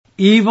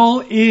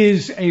Evil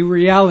is a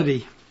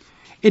reality.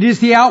 It is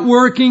the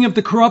outworking of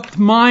the corrupt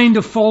mind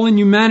of fallen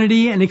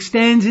humanity and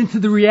extends into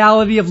the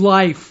reality of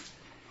life.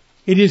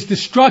 It is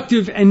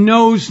destructive and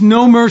knows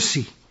no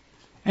mercy,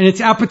 and its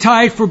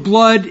appetite for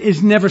blood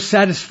is never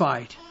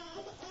satisfied.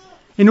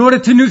 In order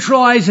to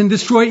neutralize and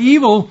destroy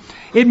evil,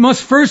 it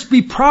must first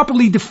be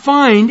properly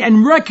defined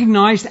and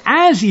recognized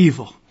as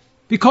evil.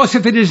 Because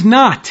if it is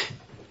not,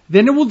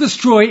 then it will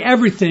destroy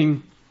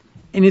everything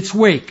in its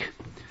wake.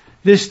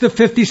 This is the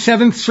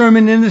 57th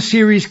sermon in the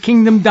series,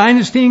 Kingdom,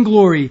 Dynasty, and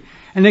Glory,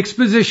 an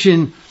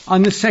exposition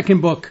on the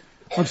second book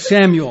of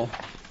Samuel.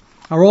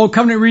 Our Old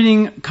Covenant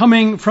reading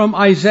coming from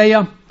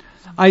Isaiah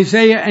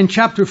and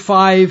chapter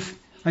 5,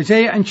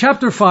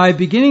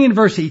 beginning in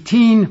verse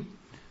 18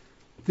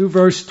 through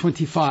verse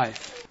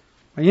 25.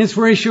 By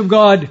inspiration of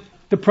God,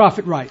 the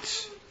prophet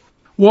writes,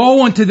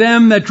 Woe unto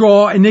them that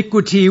draw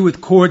iniquity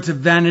with cords of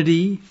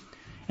vanity,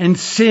 and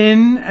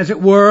sin, as it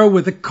were,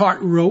 with a cart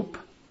rope,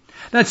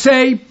 that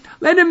say,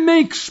 Let him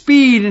make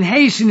speed and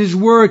hasten his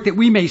work, that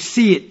we may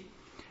see it.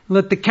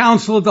 Let the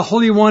counsel of the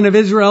Holy One of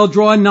Israel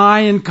draw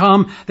nigh and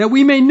come, that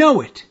we may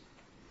know it.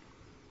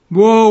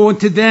 Woe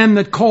unto them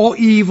that call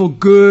evil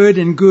good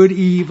and good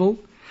evil,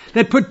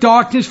 that put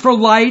darkness for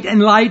light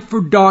and light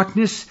for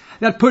darkness,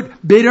 that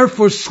put bitter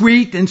for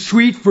sweet and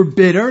sweet for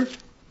bitter.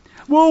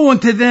 Woe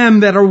unto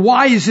them that are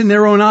wise in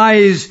their own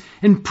eyes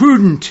and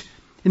prudent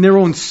in their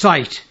own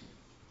sight.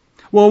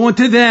 Woe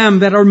unto them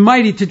that are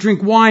mighty to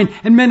drink wine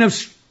and men of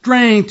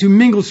strength to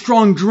mingle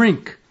strong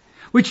drink,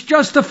 which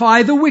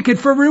justify the wicked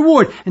for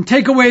reward and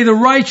take away the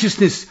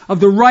righteousness of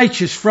the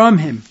righteous from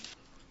him.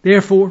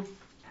 Therefore,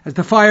 as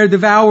the fire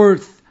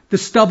devoureth the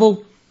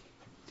stubble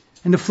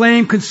and the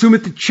flame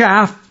consumeth the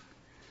chaff,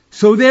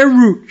 so their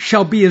root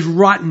shall be as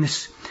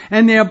rottenness,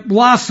 and their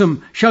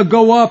blossom shall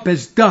go up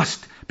as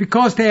dust,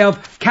 because they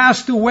have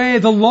cast away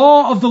the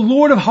law of the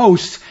Lord of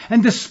hosts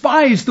and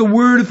despised the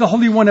word of the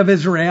Holy One of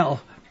Israel.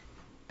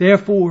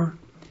 Therefore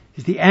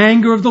is the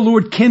anger of the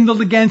Lord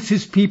kindled against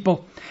his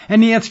people,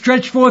 and he hath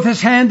stretched forth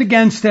his hand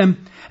against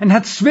them, and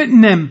hath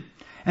smitten them,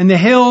 and the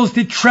hills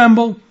did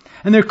tremble,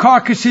 and their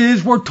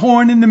carcasses were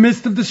torn in the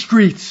midst of the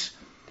streets.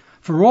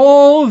 For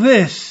all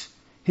this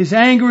his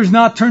anger is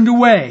not turned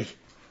away,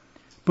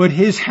 but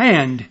his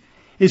hand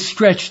is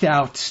stretched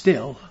out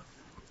still.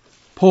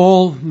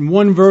 Paul, in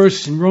one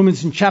verse in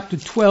Romans in chapter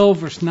 12,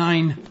 verse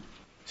 9,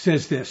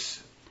 says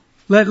this,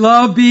 Let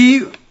love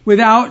be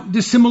without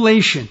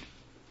dissimulation.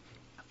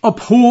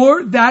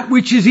 Abhor that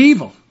which is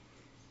evil.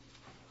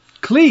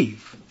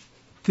 Cleave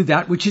to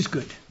that which is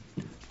good.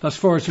 Thus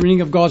far as the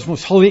reading of God's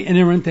most holy,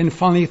 inerrant, and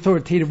finally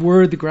authoritative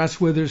word, the grass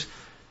withers,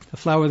 the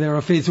flower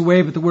thereof fades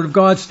away, but the word of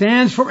God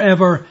stands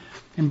forever,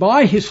 and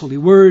by his holy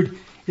word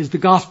is the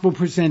gospel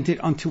presented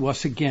unto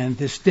us again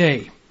this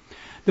day.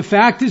 The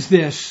fact is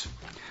this,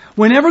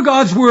 whenever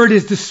God's word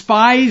is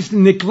despised,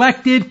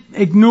 neglected,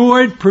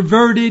 ignored,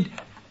 perverted,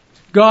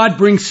 God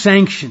brings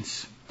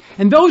sanctions.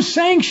 And those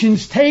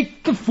sanctions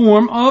take the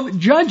form of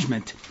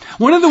judgment.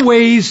 One of the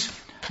ways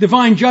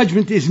divine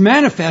judgment is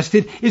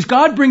manifested is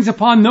God brings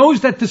upon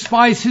those that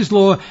despise his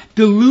law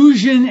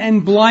delusion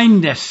and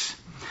blindness.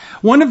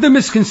 One of the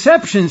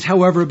misconceptions,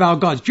 however, about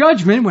God's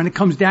judgment when it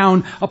comes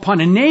down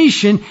upon a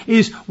nation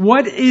is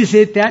what is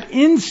it that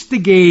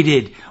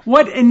instigated,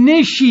 what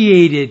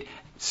initiated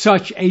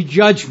such a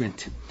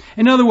judgment?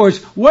 In other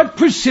words, what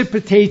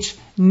precipitates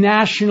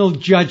national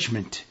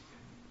judgment?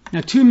 Now,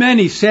 too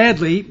many,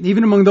 sadly,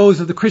 even among those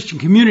of the Christian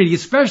community,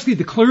 especially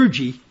the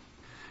clergy,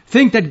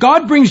 think that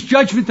God brings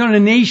judgment on a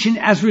nation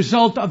as a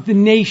result of the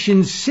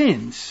nation's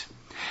sins.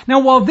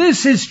 Now, while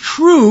this is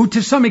true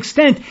to some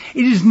extent,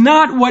 it is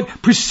not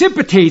what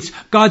precipitates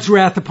God's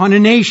wrath upon a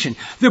nation.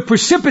 The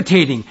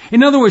precipitating,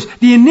 in other words,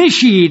 the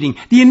initiating,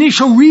 the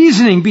initial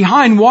reasoning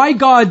behind why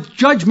God's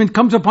judgment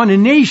comes upon a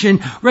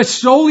nation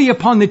rests solely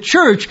upon the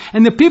church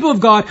and the people of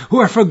God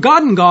who have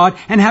forgotten God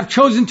and have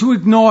chosen to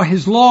ignore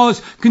his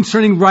laws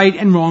concerning right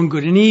and wrong,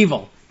 good and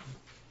evil.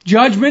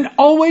 Judgment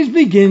always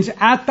begins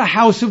at the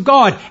house of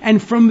God,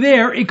 and from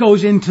there it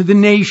goes into the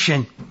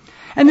nation.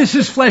 And this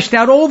is fleshed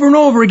out over and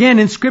over again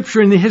in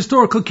Scripture in the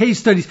historical case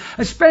studies,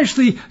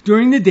 especially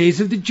during the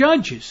days of the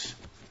judges.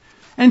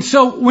 And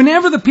so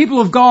whenever the people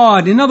of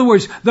God, in other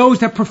words, those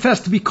that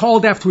profess to be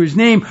called after his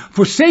name,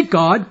 forsake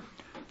God,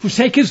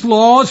 forsake his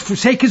laws,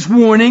 forsake his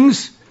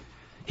warnings,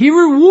 he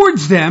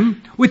rewards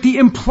them with the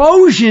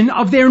implosion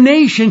of their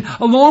nation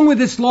along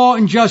with its law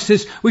and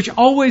justice, which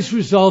always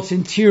results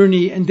in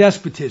tyranny and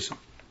despotism.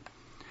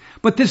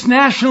 But this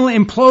national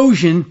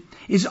implosion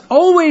is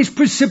always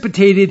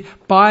precipitated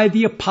by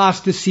the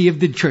apostasy of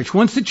the church.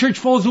 Once the church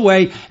falls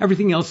away,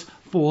 everything else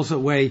falls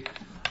away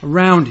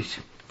around it.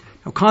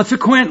 Now,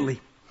 consequently,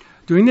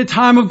 during the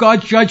time of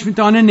God's judgment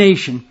on a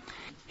nation,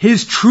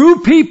 his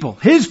true people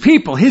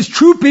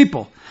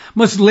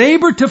must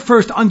labor to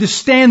first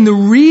understand the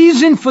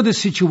reason for the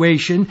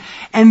situation,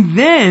 and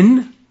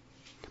then,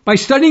 by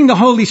studying the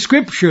Holy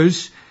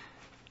Scriptures,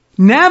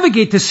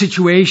 navigate the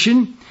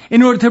situation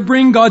in order to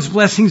bring God's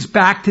blessings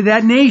back to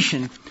that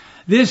nation.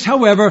 This,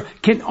 however,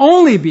 can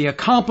only be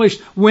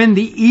accomplished when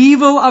the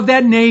evil of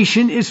that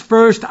nation is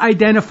first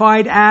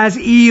identified as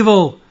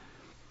evil.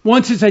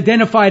 Once it's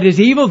identified as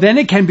evil, then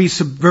it can be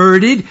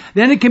subverted,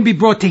 then it can be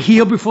brought to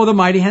heel before the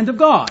mighty hand of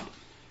God.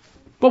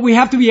 But we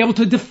have to be able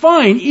to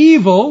define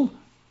evil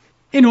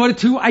in order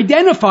to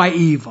identify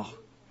evil.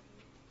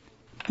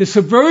 The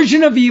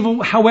subversion of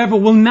evil, however,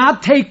 will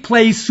not take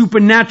place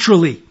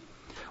supernaturally,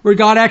 where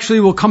God actually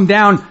will come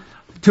down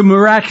to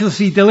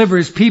miraculously deliver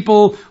his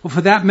people, or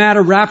for that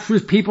matter, rapture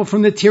his people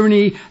from the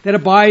tyranny that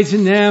abides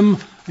in them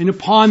and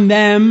upon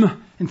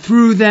them and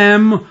through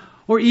them,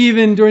 or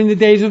even during the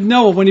days of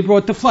Noah when he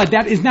brought the flood.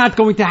 That is not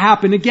going to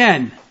happen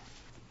again.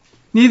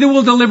 Neither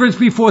will deliverance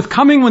be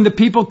forthcoming when the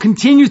people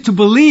continue to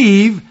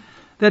believe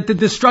that the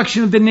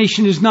destruction of the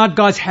nation is not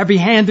God's heavy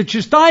hand of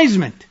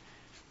chastisement.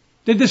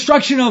 The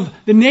destruction of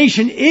the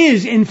nation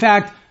is, in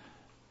fact,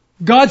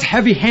 God's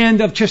heavy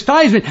hand of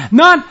chastisement.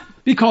 Not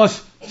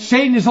because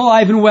Satan is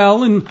alive and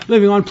well and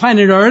living on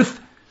planet Earth.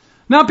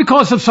 Not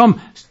because of some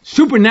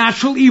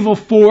supernatural evil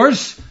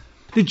force.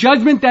 The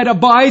judgment that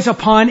abides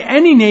upon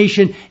any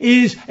nation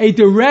is a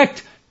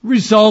direct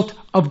result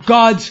of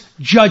God's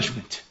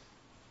judgment.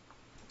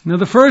 Now,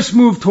 the first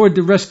move toward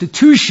the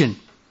restitution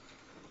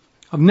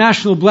of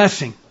national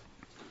blessing,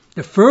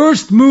 the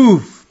first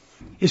move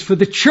is for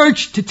the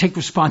church to take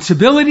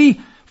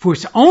responsibility for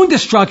its own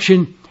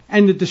destruction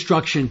and the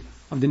destruction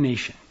of the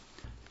nation.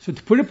 So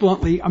to put it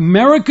bluntly,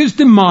 America's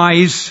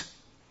demise,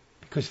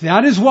 because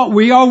that is what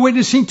we are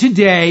witnessing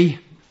today,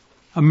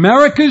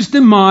 America's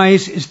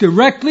demise is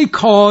directly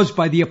caused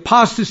by the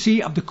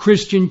apostasy of the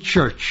Christian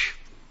church.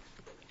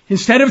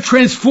 Instead of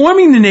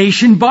transforming the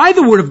nation by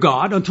the word of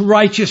God unto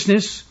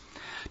righteousness,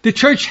 the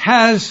church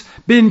has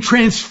been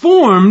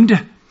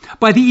transformed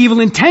by the evil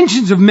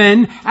intentions of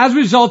men as a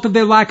result of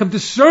their lack of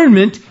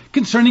discernment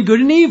concerning good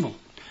and evil.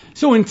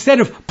 So instead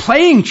of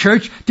playing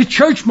church, the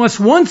church must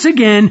once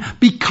again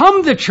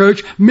become the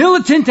church,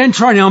 militant and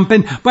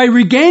triumphant, by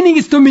regaining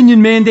its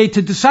dominion mandate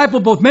to disciple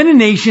both men and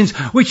nations,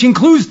 which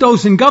includes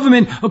those in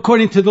government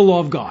according to the law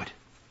of God.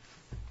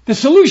 The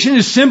solution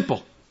is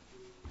simple.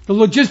 The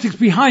logistics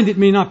behind it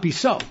may not be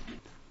so.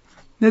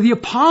 Now the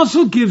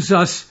apostle gives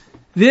us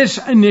this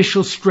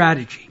initial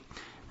strategy.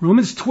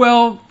 Romans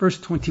 12, verse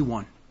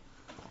 21.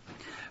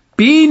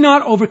 Be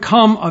not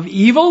overcome of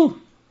evil,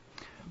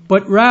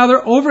 but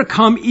rather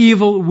overcome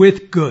evil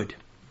with good.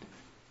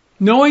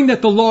 Knowing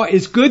that the law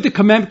is good, the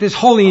commandment is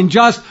holy and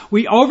just,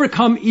 we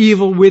overcome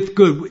evil with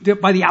good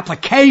by the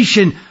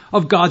application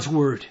of God's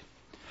word.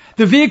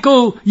 The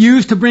vehicle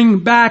used to bring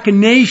back a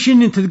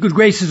nation into the good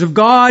graces of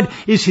God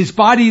is his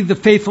body, the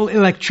faithful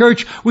elect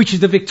church, which is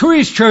the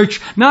victorious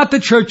church, not the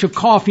church of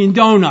coffee and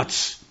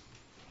donuts,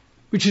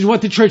 which is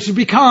what the church has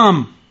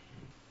become.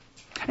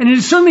 And it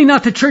is certainly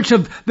not the church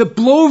of the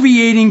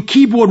bloviating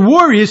keyboard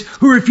warriors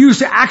who refuse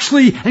to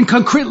actually and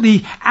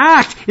concretely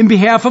act in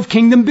behalf of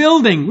kingdom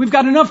building. We've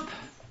got enough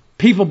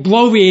people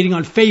bloviating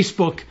on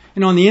Facebook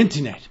and on the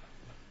internet.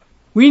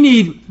 We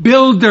need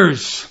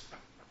builders.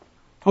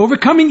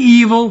 Overcoming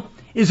evil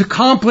is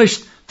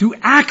accomplished through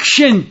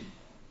action,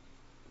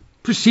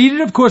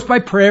 preceded, of course, by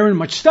prayer and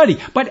much study,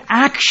 but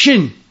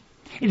action.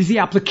 It is the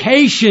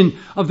application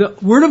of the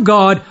Word of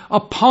God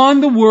upon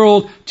the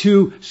world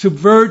to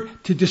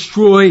subvert, to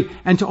destroy,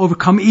 and to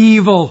overcome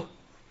evil.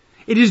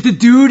 It is the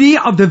duty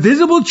of the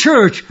visible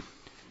church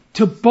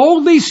to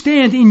boldly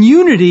stand in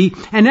unity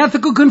and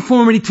ethical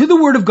conformity to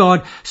the Word of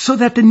God so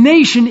that the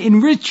nation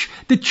in which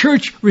the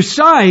church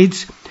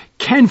resides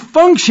can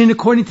function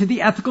according to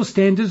the ethical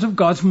standards of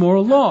God's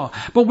moral law.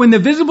 But when the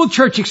visible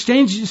church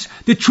exchanges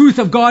the truth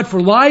of God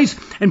for lies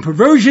and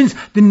perversions,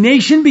 the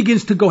nation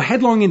begins to go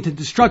headlong into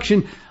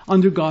destruction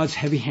under God's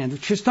heavy hand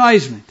of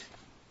chastisement.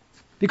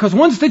 Because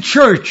once the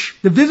church,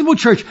 the visible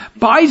church,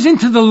 buys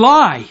into the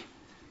lie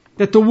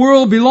that the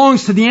world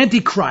belongs to the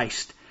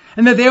Antichrist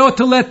and that they ought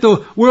to let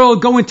the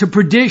world go into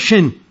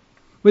perdition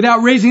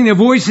without raising their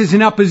voices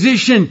in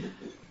opposition,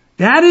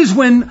 that is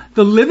when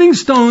the living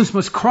stones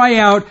must cry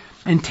out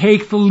and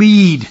take the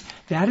lead.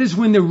 That is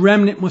when the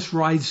remnant must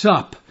rise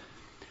up.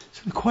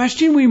 So the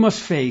question we must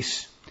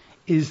face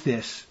is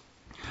this.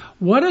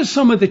 What are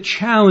some of the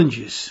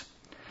challenges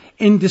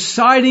in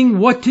deciding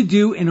what to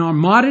do in our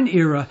modern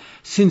era,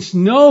 since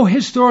no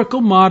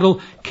historical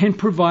model can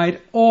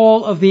provide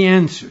all of the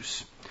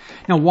answers?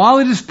 Now, while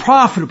it is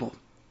profitable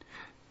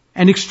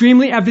and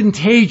extremely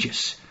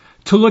advantageous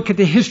to look at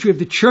the history of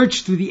the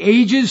church through the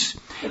ages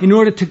in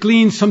order to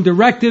glean some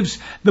directives,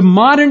 the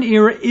modern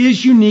era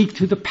is unique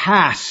to the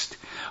past.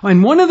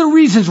 And one of the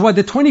reasons why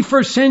the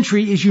 21st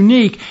century is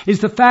unique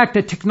is the fact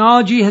that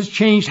technology has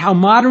changed how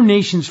modern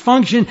nations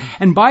function,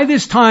 and by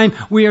this time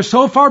we are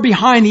so far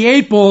behind the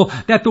eight ball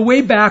that the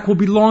way back will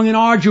be long and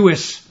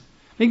arduous.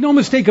 Make no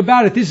mistake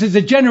about it, this is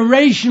a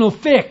generational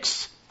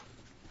fix.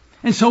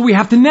 And so we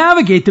have to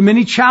navigate the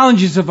many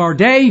challenges of our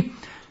day,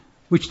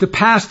 which the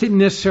past didn't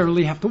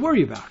necessarily have to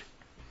worry about.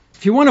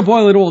 If you want to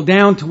boil it all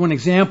down to one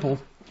example,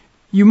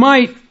 you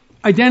might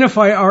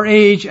identify our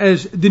age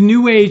as the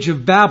new age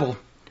of Babel.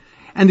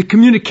 and the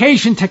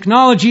communication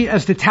technology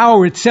as the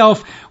tower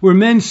itself, where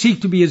men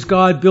seek to be as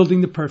God,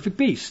 building the perfect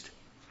beast.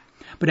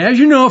 But as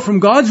you know from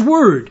God's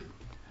word,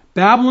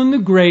 Babylon the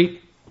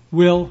Great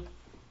will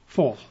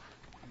fall.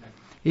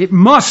 It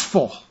must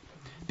fall,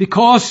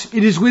 because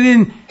it is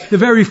within the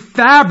very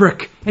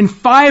fabric and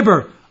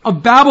fiber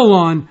of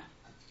Babylon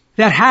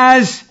that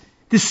has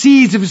the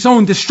seeds of its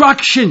own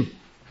destruction,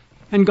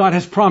 and God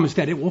has promised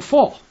that it will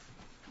fall.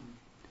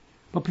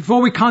 But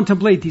before we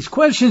contemplate these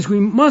questions, we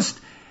must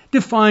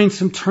define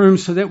some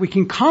terms so that we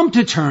can come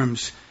to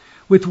terms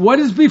with what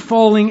is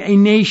befalling a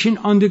nation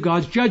under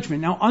God's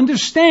judgment. Now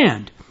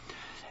understand,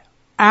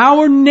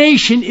 our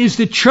nation is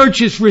the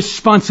church's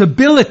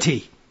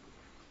responsibility.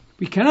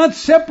 We cannot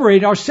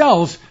separate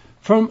ourselves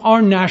from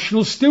our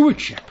national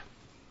stewardship.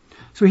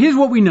 So here's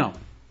what we know.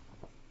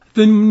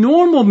 The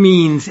normal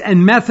means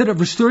and method of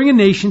restoring a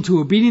nation to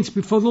obedience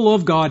before the law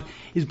of God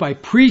is by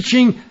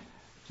preaching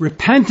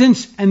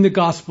repentance and the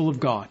gospel of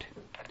God.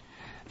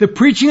 The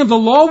preaching of the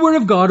law word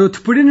of God, or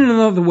to put it in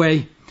another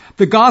way,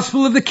 the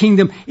gospel of the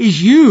kingdom,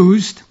 is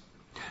used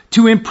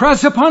to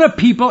impress upon a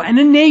people and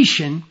a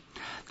nation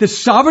the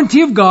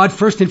sovereignty of God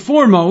first and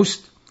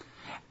foremost,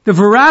 the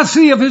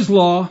veracity of his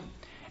law,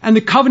 and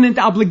the covenant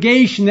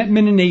obligation that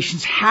men and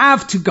nations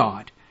have to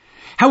God.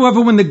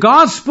 However, when the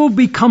gospel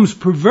becomes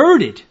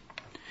perverted,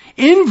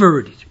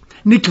 inverted,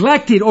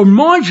 neglected, or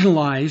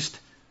marginalized,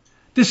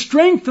 the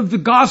strength of the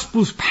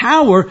gospel's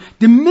power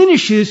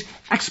diminishes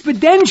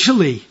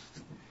exponentially.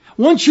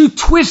 Once you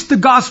twist the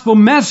gospel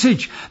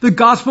message, the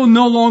gospel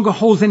no longer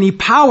holds any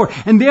power,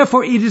 and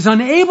therefore it is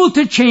unable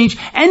to change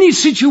any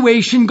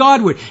situation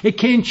Godward. It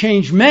can't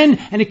change men,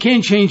 and it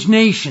can't change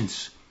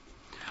nations.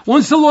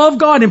 Once the law of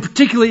God in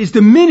particular is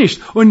diminished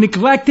or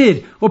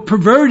neglected or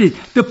perverted,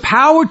 the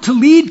power to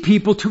lead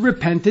people to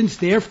repentance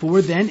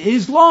therefore then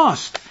is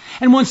lost.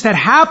 And once that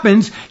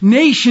happens,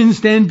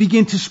 nations then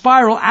begin to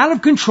spiral out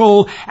of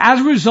control as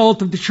a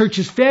result of the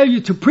church's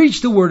failure to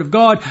preach the word of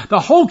God, the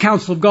whole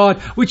counsel of God,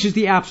 which is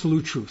the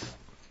absolute truth.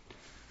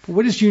 But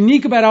what is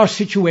unique about our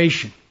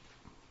situation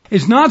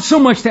is not so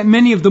much that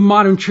many of the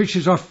modern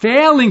churches are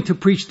failing to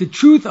preach the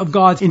truth of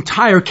God's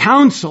entire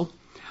counsel,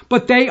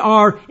 but they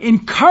are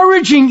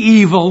encouraging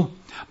evil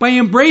by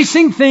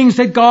embracing things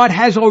that God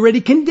has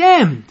already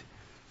condemned.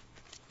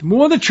 The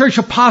more the church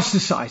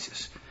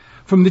apostatizes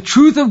from the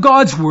truth of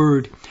God's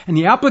word and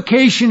the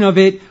application of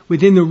it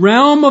within the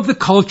realm of the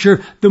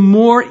culture, the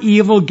more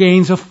evil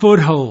gains a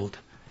foothold.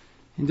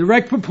 In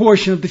direct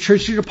proportion of the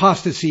church's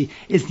apostasy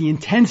is the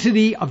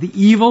intensity of the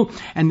evil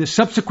and the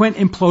subsequent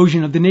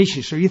implosion of the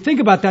nation. So you think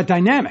about that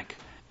dynamic.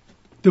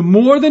 The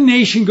more the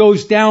nation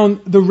goes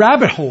down the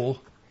rabbit hole,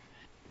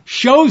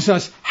 shows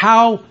us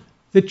how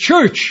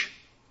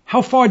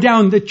far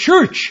down the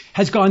church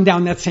has gone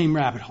down that same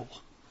rabbit hole.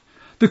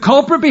 The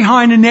culprit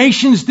behind a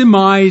nation's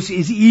demise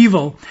is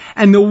evil,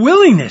 and the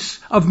willingness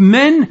of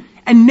men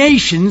and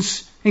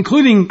nations,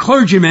 including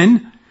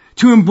clergymen,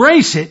 to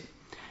embrace it.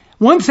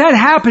 Once that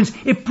happens,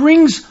 it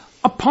brings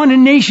upon a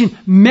nation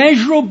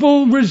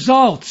measurable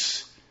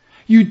results.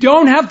 You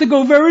don't have to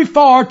go very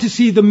far to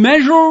see the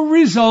measurable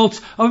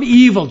results of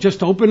evil.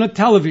 Just open a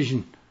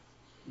television.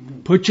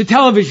 Put your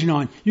television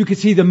on. You can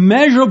see the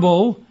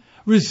measurable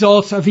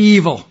results of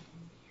evil.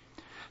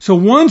 So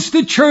once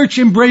the church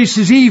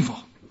embraces evil,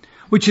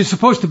 which is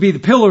supposed to be the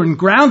pillar and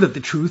ground of the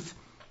truth,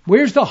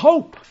 where's the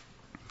hope?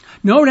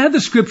 Note how the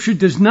scripture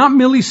does not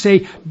merely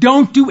say,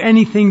 don't do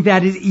anything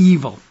that is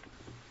evil.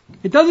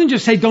 It doesn't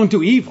just say, don't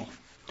do evil.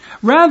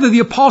 Rather, the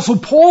apostle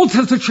Paul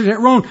tells the church at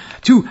Rome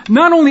to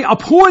not only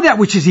abhor that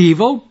which is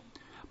evil,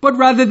 but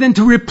rather than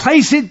to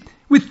replace it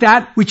with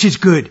that which is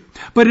good.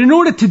 But in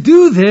order to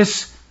do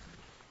this,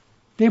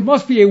 there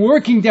must be a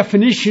working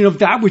definition of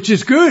that which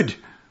is good,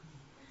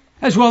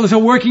 as well as a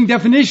working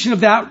definition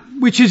of that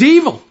which is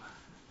evil.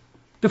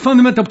 The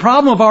fundamental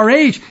problem of our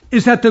age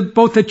is that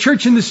both the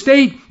church and the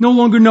state no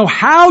longer know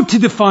how to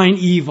define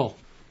evil.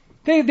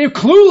 They're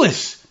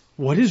clueless.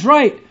 What is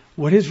right?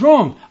 What is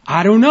wrong?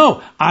 I don't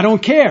know. I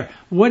don't care.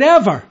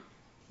 Whatever.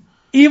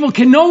 Evil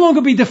can no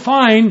longer be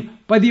defined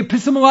by the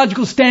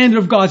epistemological standard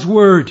of God's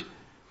word.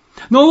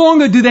 No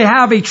longer do they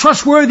have a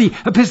trustworthy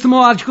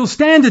epistemological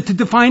standard to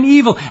define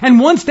evil. And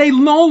once they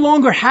no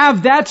longer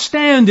have that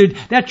standard,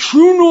 that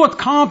true north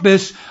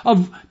compass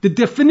of the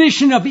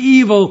definition of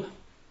evil,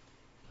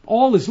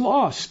 all is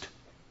lost.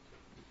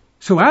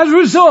 So as a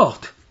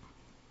result,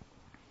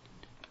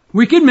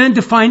 wicked men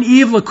define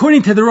evil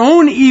according to their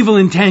own evil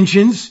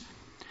intentions,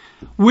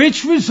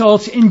 which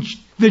results in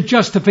the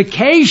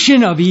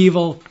justification of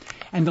evil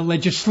and the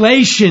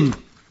legislation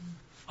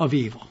of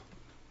evil.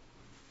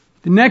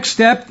 The next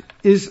step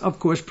is, of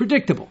course,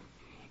 predictable.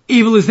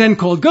 Evil is then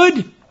called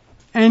good,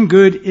 and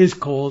good is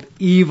called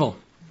evil.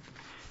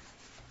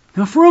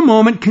 Now, for a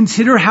moment,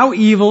 consider how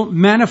evil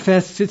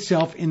manifests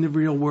itself in the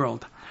real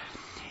world.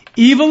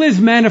 Evil is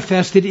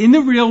manifested in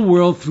the real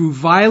world through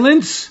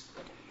violence,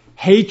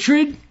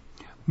 hatred,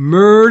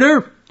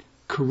 murder,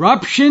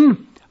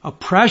 corruption,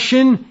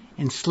 oppression,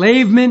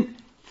 enslavement,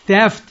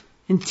 theft,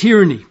 and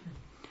tyranny.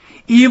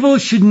 Evil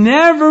should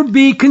never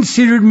be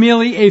considered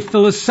merely a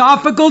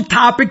philosophical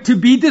topic to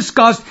be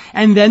discussed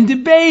and then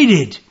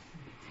debated.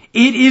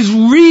 It is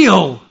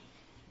real.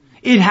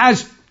 It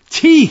has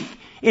teeth.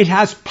 It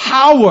has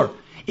power.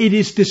 It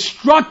is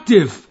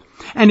destructive.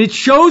 And it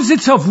shows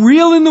itself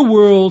real in the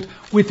world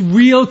with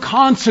real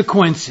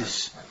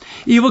consequences.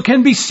 Evil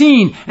can be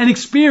seen and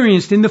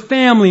experienced in the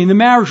family, in the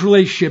marriage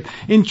relationship,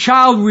 in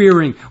child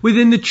rearing,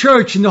 within the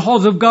church, in the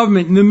halls of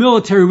government, in the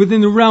military,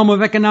 within the realm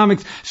of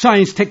economics,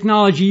 science,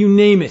 technology, you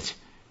name it.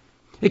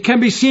 It can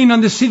be seen on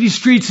the city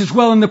streets as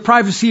well in the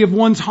privacy of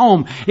one's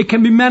home. It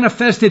can be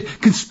manifested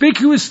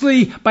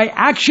conspicuously by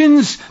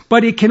actions,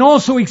 but it can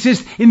also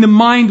exist in the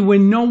mind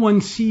when no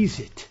one sees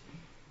it.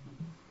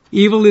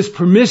 Evil is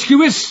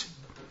promiscuous,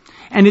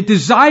 and it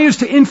desires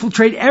to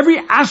infiltrate every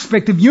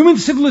aspect of human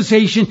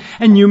civilization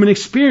and human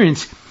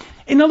experience.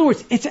 In other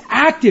words, it's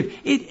active.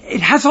 It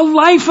has a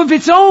life of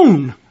its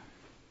own.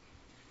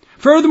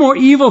 Furthermore,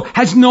 evil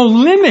has no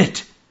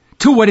limit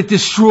to what it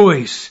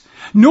destroys,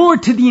 nor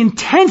to the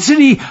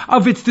intensity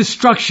of its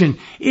destruction.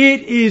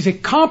 It is a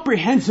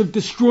comprehensive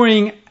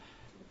destroying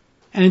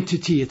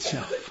entity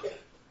itself.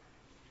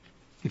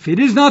 If it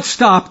is not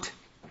stopped,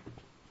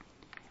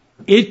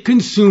 it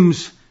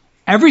consumes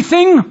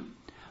everything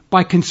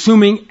by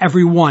consuming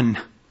everyone.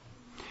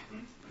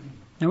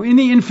 Now, in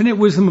the infinite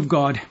wisdom of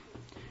God,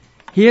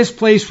 He has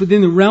placed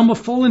within the realm of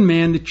fallen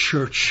man the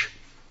church,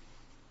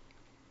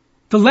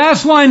 the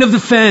last line of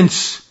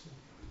defense,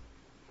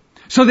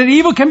 so that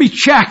evil can be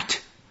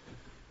checked,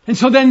 and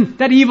so then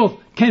that evil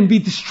can be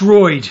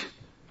destroyed.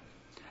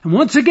 And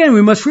once again,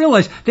 we must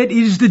realize that it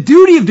is the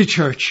duty of the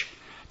church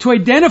to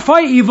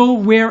identify evil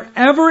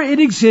wherever it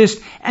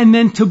exists and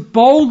then to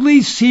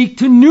boldly seek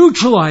to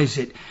neutralize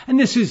it. And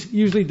this is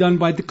usually done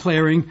by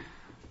declaring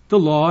the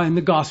law and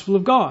the gospel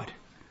of God.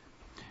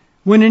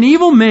 When an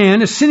evil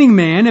man, a sinning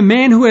man, a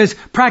man who has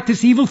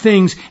practiced evil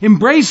things,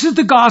 embraces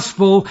the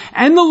gospel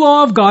and the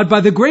law of God by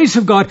the grace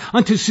of God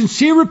unto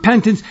sincere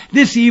repentance,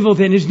 this evil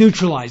then is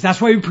neutralized. That's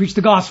why we preach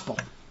the gospel.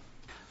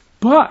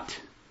 But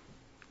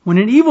when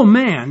an evil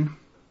man,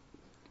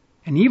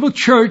 an evil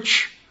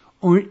church,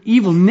 or an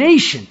evil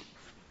nation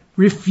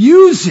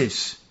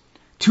refuses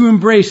to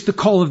embrace the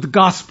call of the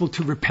gospel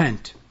to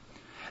repent,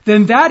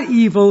 then that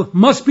evil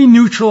must be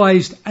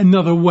neutralized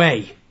another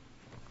way.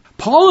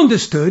 Paul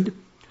understood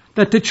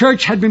that the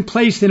church had been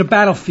placed in a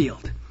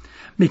battlefield.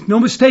 Make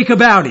no mistake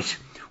about it.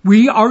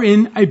 We are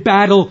in a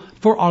battle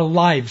for our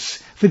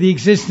lives, for the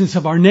existence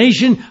of our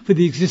nation, for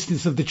the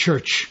existence of the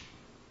church.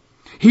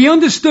 He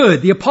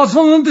understood, the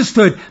apostle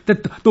understood,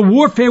 that the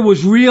warfare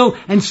was real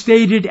and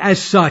stated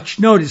as such.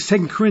 Notice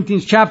 2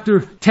 Corinthians chapter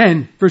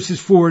 10, verses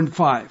 4 and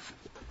 5.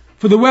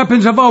 For the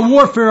weapons of our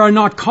warfare are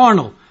not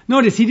carnal.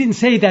 Notice he didn't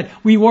say that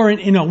we weren't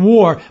in a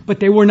war,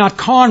 but they were not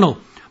carnal.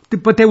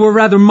 But they were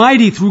rather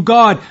mighty through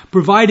God,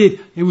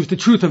 provided it was the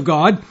truth of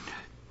God,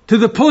 to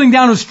the pulling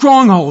down of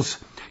strongholds,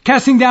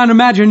 casting down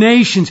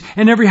imaginations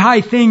and every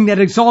high thing that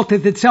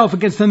exalteth itself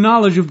against the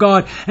knowledge of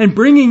God, and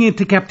bringing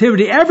into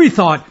captivity every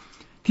thought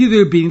to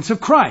the obedience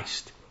of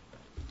Christ.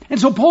 And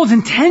so Paul's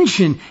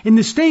intention in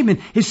this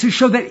statement is to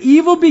show that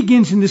evil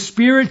begins in the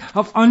spirit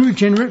of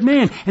unregenerate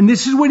man. And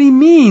this is what he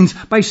means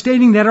by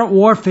stating that our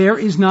warfare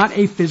is not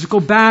a physical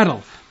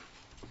battle.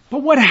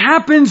 But what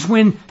happens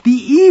when the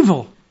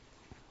evil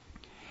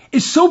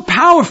is so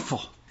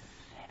powerful,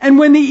 and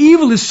when the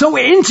evil is so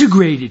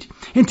integrated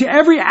into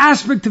every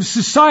aspect of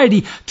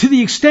society to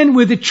the extent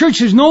where the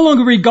church is no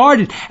longer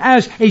regarded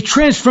as a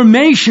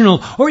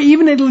transformational or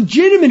even a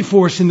legitimate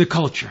force in the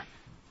culture?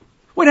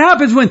 What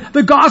happens when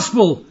the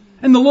gospel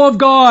and the law of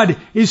God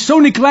is so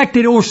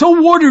neglected or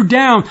so watered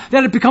down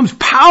that it becomes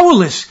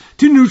powerless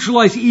to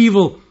neutralize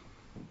evil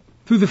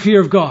through the fear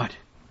of God?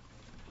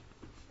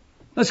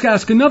 Let's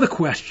ask another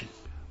question.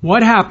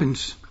 What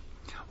happens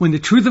when the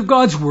truth of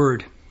God's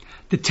word,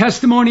 the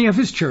testimony of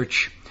His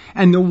church,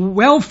 and the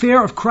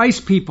welfare of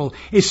Christ's people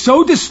is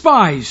so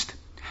despised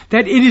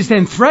that it is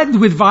then threatened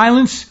with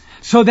violence,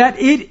 so that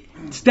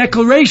its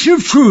declaration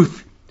of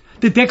truth,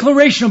 the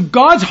declaration of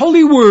God's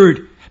holy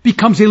word,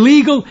 becomes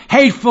illegal,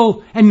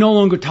 hateful, and no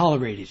longer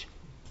tolerated?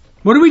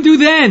 What do we do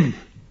then?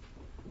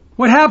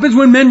 What happens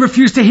when men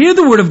refuse to hear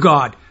the word of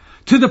God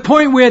to the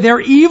point where their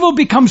evil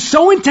becomes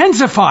so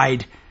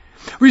intensified,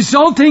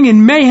 resulting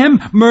in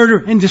mayhem, murder,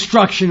 and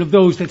destruction of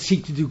those that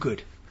seek to do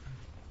good?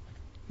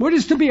 What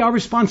is to be our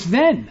response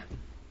then?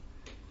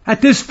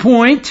 At this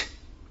point,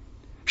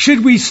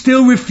 should we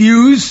still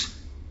refuse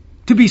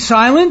to be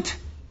silent?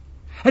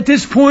 At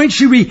this point,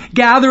 should we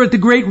gather at the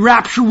great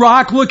rapture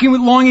rock, looking with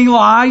longing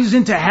eyes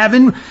unto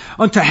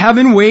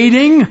heaven,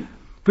 waiting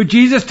for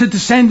Jesus to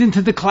descend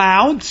into the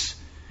clouds?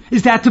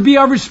 Is that to be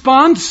our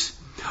response?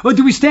 Or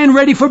do we stand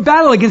ready for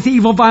battle against the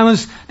evil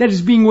violence that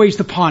is being waged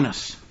upon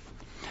us?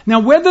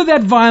 Now, whether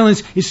that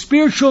violence is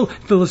spiritual,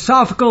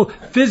 philosophical,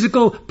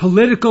 physical,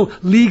 political,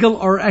 legal,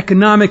 or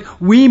economic,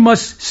 we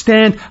must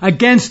stand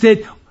against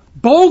it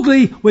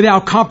boldly,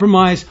 without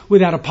compromise,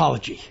 without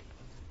apology.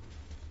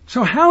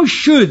 So how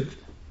should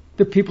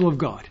the people of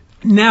God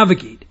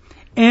navigate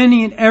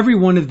any and every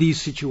one of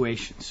these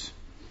situations?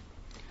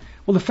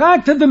 Well, the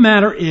fact of the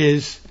matter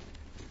is,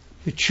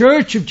 the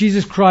Church of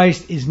Jesus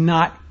Christ is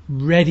not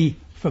ready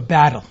for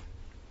battle.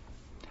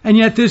 And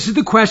yet this is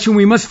the question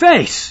we must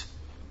face,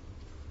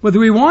 whether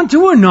we want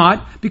to or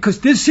not,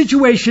 because this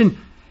situation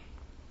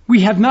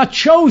we have not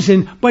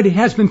chosen, but it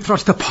has been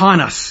thrust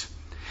upon us.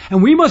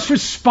 And we must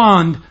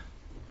respond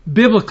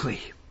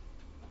biblically.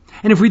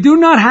 And if we do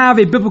not have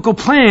a biblical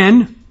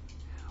plan,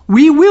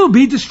 we will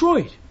be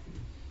destroyed.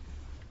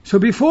 So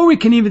before we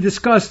can even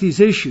discuss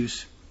these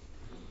issues,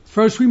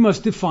 first we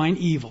must define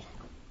evil.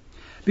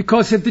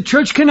 Because if the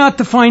church cannot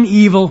define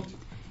evil,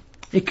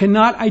 it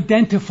cannot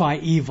identify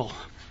evil.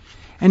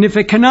 And if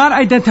it cannot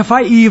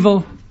identify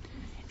evil,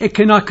 it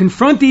cannot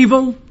confront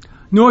evil,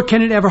 nor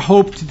can it ever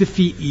hope to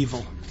defeat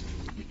evil.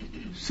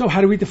 So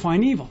how do we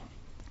define evil?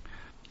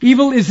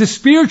 Evil is the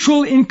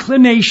spiritual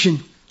inclination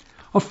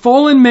of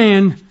fallen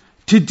man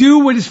to do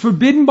what is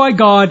forbidden by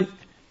God,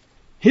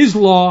 His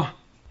law,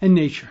 and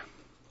nature.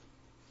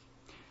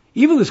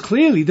 Evil is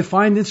clearly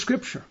defined in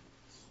Scripture.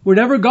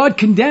 Whatever God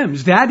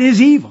condemns, that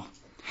is evil.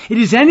 It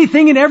is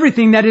anything and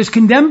everything that is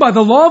condemned by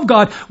the law of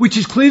God, which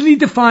is clearly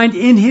defined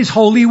in His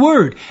holy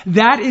word.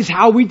 That is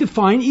how we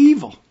define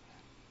evil.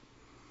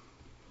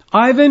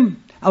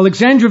 Ivan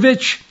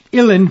Alexandrovich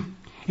Ilyin,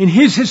 in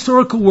his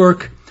historical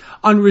work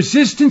on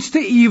resistance to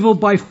evil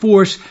by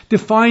force,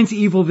 defines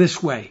evil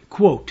this way,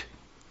 quote,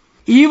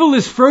 "Evil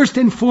is first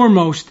and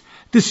foremost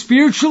the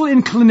spiritual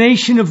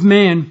inclination of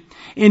man,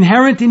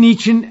 inherent in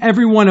each and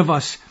every one of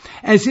us,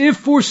 as if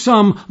for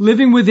some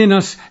living within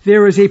us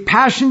there is a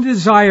passionate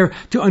desire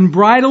to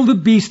unbridle the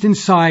beast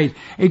inside,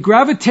 a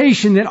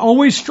gravitation that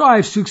always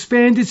strives to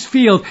expand its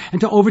field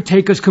and to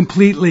overtake us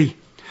completely.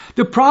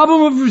 The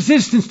problem of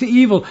resistance to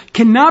evil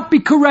cannot be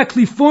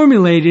correctly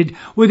formulated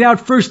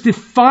without first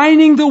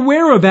defining the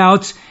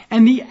whereabouts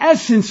and the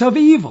essence of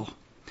evil.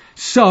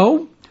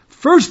 So,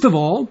 first of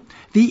all,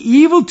 the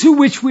evil to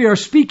which we are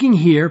speaking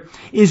here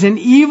is an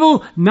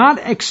evil not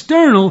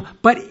external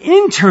but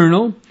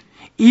internal.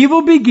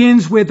 Evil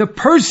begins where the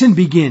person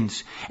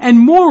begins, and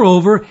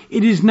moreover,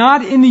 it is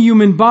not in the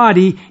human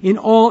body in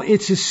all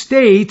its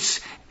estates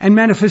and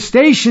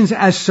manifestations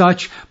as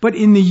such, but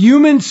in the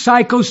human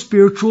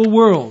psycho-spiritual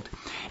world.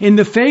 In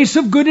the face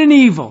of good and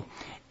evil,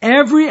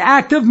 every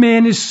act of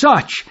man is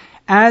such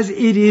as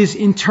it is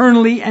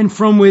internally and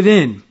from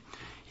within."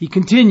 He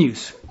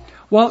continues,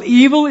 "While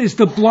evil is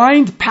the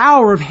blind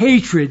power of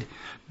hatred,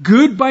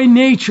 good by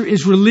nature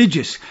is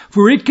religious,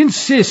 for it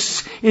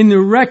consists in the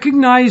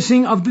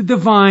recognizing of the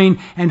divine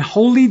and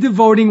wholly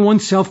devoting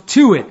oneself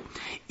to it.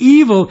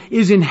 Evil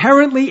is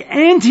inherently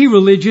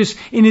anti-religious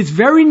in its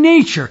very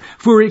nature,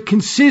 for it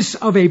consists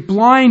of a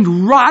blind,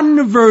 rotten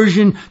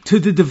aversion to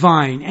the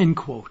divine." End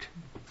quote.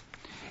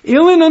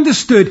 Ilyin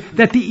understood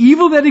that the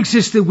evil that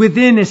existed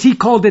within, as he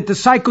called it, the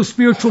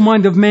psycho-spiritual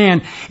mind of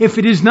man, if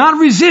it is not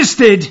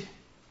resisted,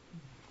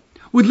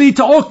 would lead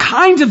to all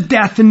kinds of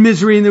death and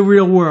misery in the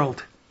real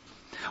world.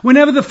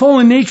 Whenever the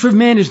fallen nature of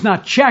man is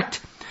not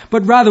checked,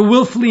 but rather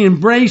willfully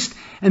embraced,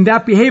 and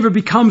that behavior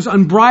becomes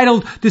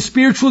unbridled, the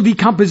spiritual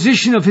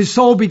decomposition of his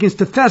soul begins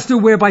to fester,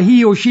 whereby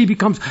he or she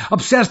becomes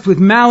obsessed with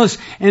malice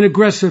and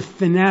aggressive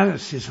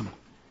fanaticism.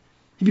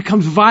 He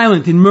becomes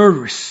violent and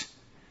murderous.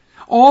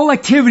 All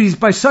activities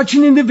by such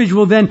an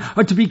individual then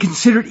are to be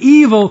considered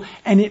evil,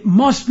 and it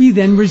must be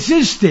then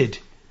resisted.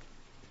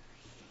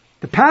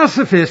 The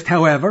pacifist,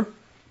 however,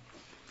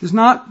 does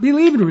not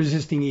believe in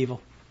resisting evil.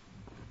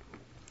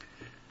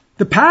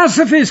 The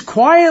pacifist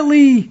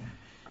quietly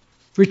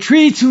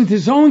retreats into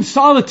his own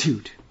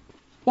solitude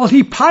while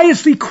he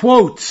piously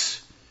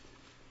quotes,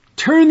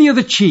 "Turn the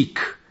other cheek."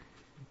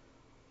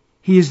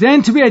 He is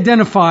then to be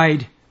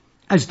identified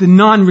as the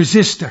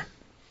non-resistor.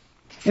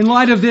 In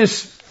light of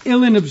this,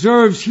 Ilyin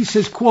observes, he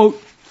says,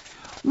 quote,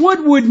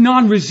 "What would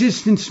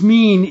non-resistance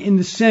mean in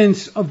the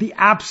sense of the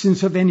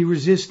absence of any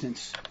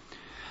resistance?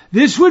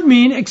 This would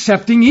mean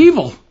accepting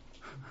evil."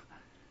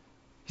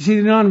 You see,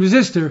 the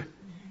non-resistor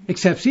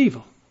accepts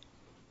evil.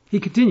 He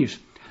continues,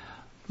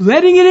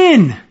 "Letting it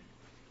in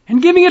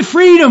and giving it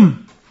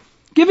freedom,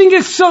 giving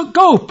it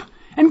scope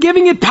and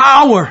giving it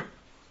power.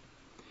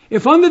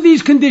 If under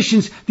these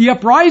conditions the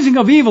uprising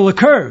of evil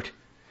occurred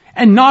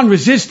and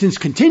non-resistance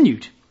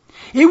continued,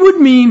 it would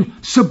mean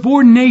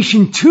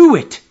subordination to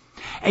it,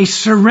 a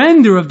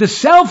surrender of the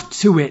self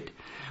to it,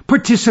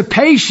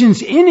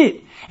 participations in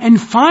it, and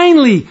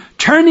finally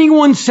turning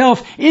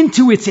oneself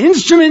into its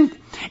instrument,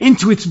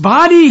 into its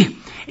body,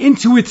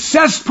 into its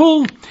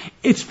cesspool,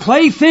 its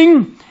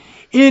plaything,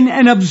 in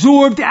an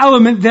absorbed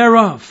element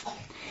thereof.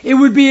 It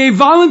would be a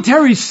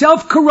voluntary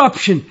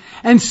self-corruption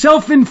and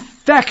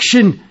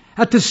self-infection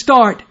at the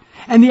start,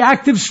 and the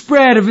active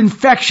spread of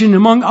infection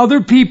among other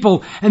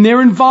people and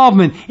their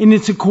involvement in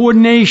its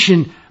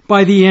coordination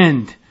by the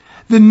end.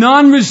 The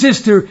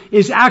non-resistor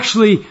is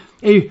actually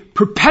a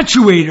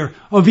perpetuator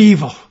of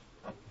evil."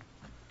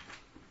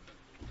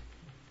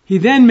 He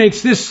then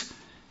makes this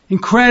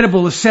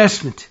incredible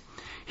assessment.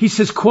 He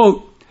says,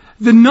 quote,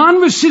 "The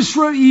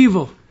non-resistor of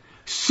evil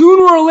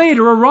sooner or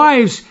later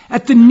arrives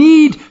at the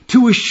need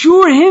to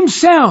assure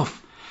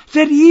himself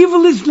that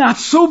evil is not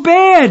so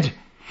bad,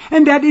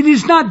 and that it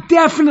is not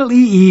definitely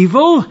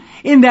evil,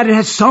 in that it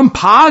has some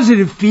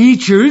positive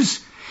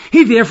features,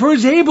 he therefore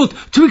is able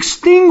to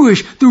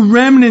extinguish the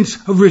remnants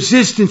of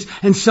resistance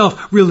and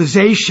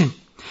self-realization.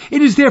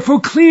 It is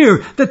therefore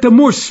clear that the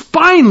more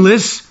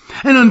spineless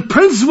and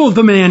unprincipled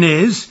the man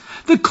is,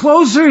 the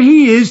closer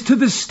he is to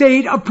the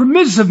state of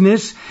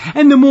permissiveness,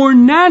 and the more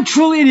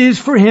natural it is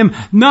for him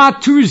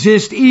not to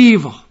resist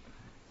evil.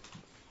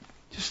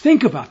 Just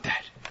think about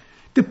that.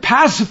 The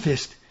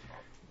pacifist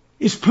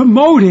is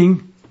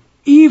promoting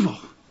evil.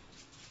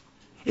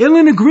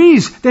 Ilan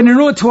agrees that in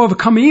order to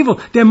overcome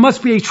evil, there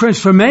must be a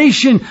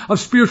transformation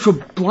of spiritual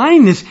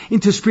blindness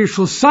into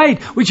spiritual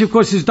sight, which of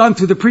course is done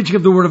through the preaching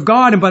of the Word of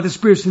God and by the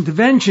Spirit's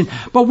intervention.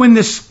 But when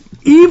this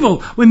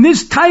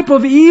type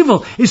of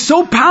evil is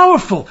so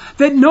powerful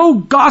that no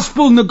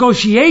gospel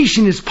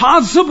negotiation is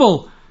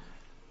possible,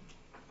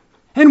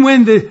 and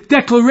when the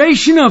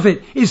declaration of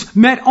it is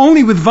met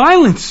only with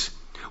violence,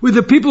 where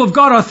the people of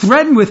God are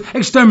threatened with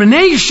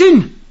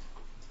extermination,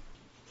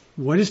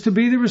 what is to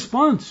be the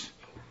response?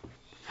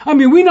 I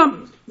mean,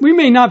 we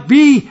may not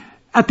be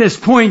at this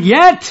point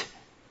yet,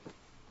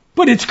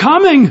 but it's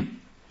coming.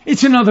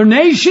 It's in other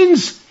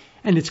nations,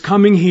 and it's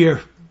coming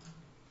here.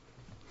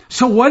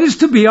 So what is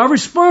to be our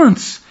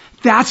response?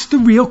 That's the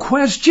real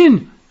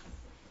question.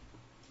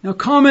 Now,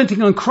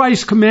 commenting on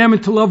Christ's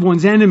commandment to love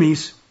one's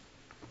enemies,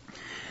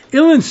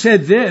 Ilan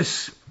said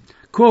this,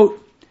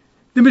 quote,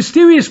 "The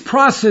mysterious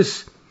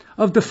process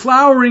of the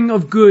flowering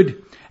of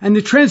good and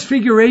the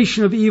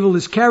transfiguration of evil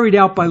is carried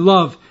out by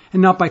love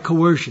and not by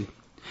coercion.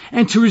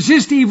 And to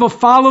resist evil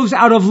follows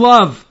out of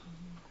love.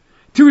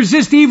 To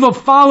resist evil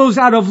follows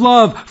out of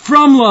love,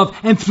 from love,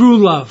 and through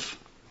love."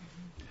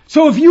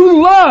 So if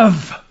you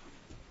love,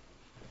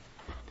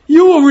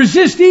 you will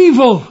resist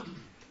evil.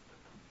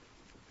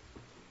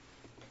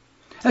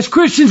 As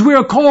Christians, we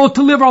are called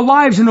to live our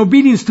lives in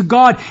obedience to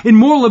God, in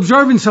moral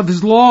observance of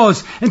His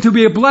laws, and to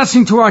be a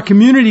blessing to our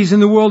communities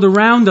and the world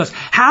around us.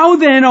 How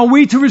then are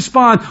we to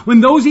respond when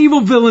those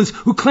evil villains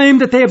who claim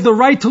that they have the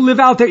right to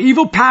live out their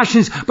evil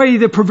passions by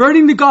either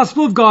perverting the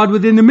gospel of God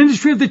within the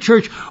ministry of the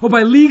church or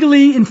by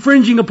legally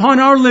infringing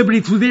upon our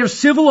liberty through their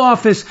civil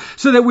office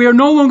so that we are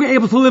no longer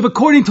able to live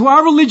according to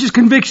our religious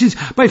convictions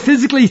by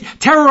physically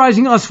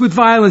terrorizing us with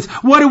violence?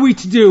 What are we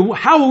to do?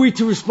 How are we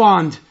to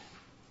respond?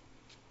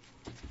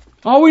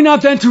 Are we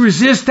not then to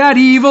resist that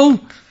evil,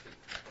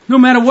 no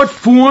matter what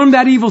form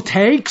that evil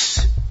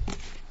takes?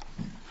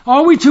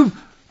 Are we to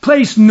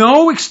place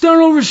no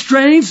external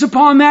restraints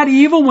upon that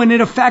evil when it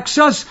affects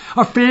us,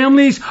 our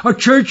families, our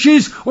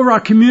churches, or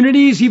our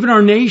communities, even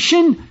our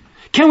nation?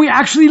 Can we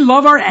actually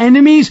love our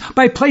enemies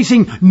by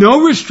placing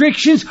no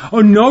restrictions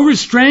or no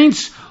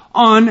restraints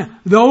on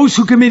those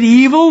who commit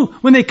evil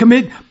when they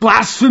commit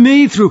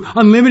blasphemy through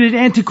unlimited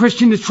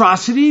anti-Christian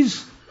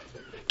atrocities?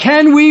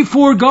 Can we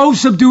forego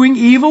subduing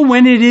evil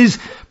when it is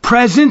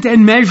present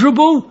and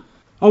measurable?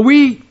 Are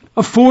we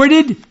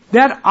afforded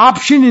that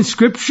option in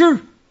Scripture?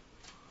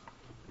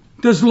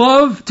 Does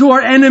love to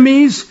our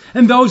enemies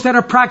and those that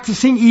are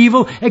practicing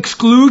evil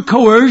exclude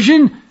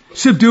coercion,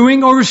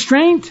 subduing, or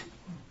restraint?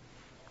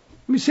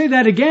 Let me say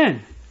that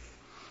again.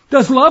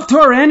 Does love to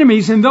our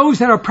enemies and those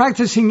that are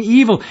practicing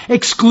evil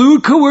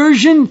exclude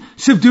coercion,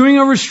 subduing,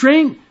 or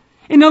restraint?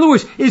 In other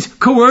words, is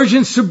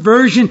coercion,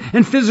 subversion,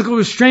 and physical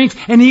restraint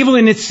an evil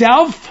in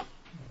itself?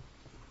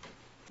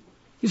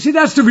 You see,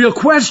 that's the real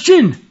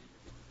question.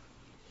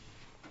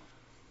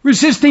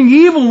 Resisting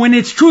evil when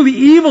it's truly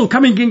evil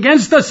coming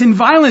against us in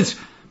violence,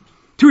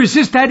 to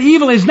resist that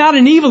evil is not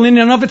an evil in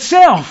and of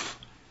itself.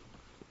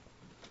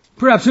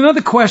 Perhaps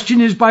another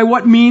question is, by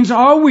what means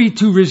are we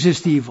to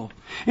resist evil?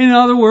 In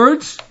other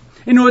words,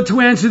 in order to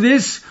answer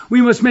this,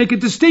 we must make a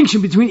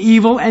distinction between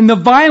evil and the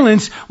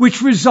violence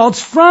which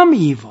results from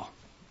evil.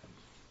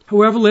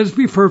 However, let us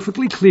be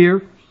perfectly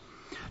clear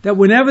that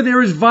whenever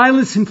there is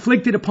violence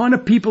inflicted upon a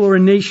people or a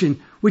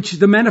nation, which is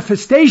the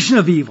manifestation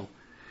of evil,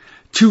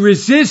 to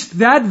resist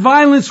that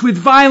violence with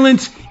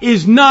violence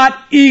is not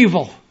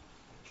evil.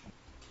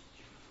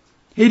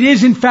 It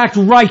is, in fact,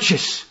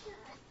 righteous.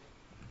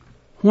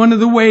 One of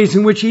the ways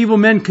in which evil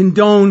men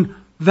condone,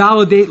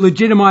 validate,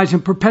 legitimize,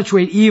 and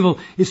perpetuate evil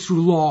is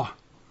through law.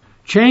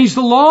 Change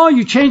the law,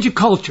 you change a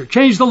culture.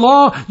 Change the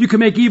law, you can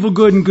make evil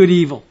good and good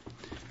evil.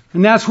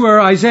 And that's where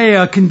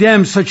Isaiah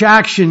condemns such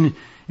action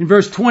in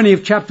verse 20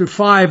 of chapter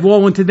 5.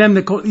 Woe unto them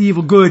that call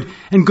evil good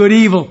and good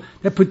evil,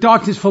 that put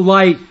darkness for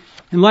light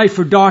and light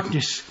for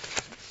darkness.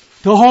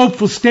 The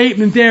hopeful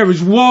statement there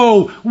is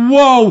woe,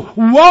 woe,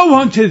 woe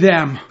unto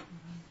them.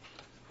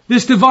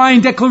 This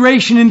divine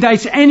declaration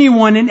indicts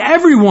anyone and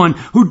everyone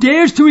who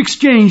dares to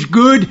exchange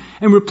good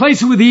and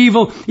replace it with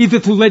evil, either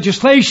through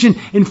legislation,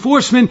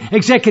 enforcement,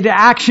 executive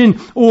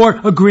action, or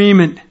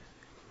agreement.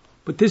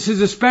 But this is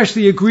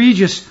especially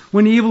egregious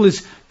when evil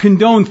is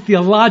condoned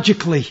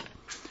theologically,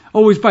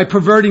 always by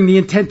perverting the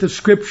intent of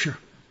Scripture.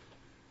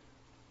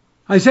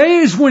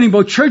 Isaiah is warning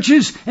both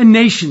churches and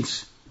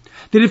nations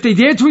that if they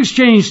dare to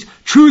exchange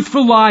truth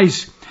for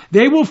lies,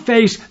 they will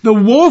face the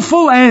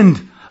woeful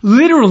end.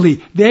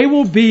 Literally, they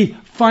will be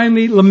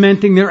finally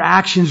lamenting their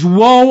actions.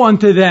 Woe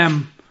unto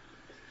them.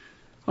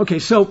 Okay,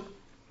 so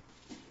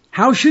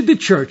how should the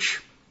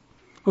church,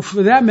 or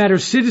for that matter,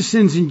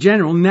 citizens in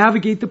general,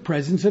 navigate the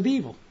presence of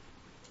evil?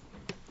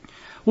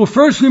 Well,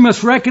 first we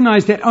must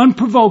recognize that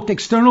unprovoked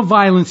external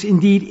violence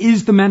indeed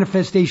is the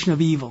manifestation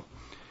of evil.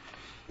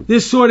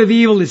 This sort of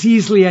evil is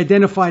easily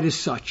identified as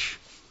such.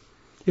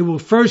 It will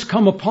first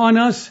come upon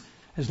us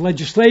as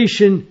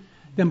legislation,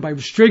 then by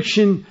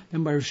restriction,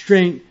 then by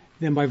restraint,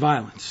 then by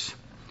violence.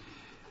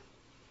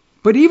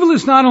 But evil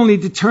is not only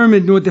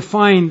determined nor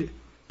defined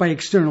by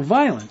external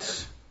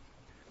violence.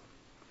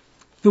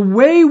 The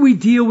way we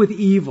deal with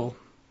evil,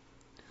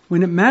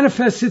 when it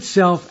manifests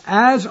itself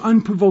as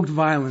unprovoked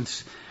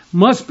violence,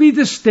 must be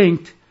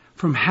distinct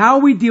from how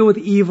we deal with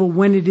evil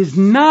when it is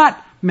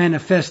not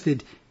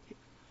manifested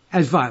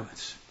as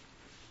violence.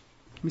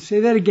 Let me say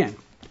that again.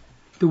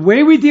 The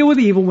way we deal with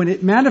evil when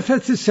it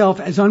manifests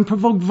itself as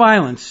unprovoked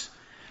violence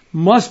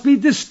must be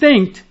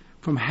distinct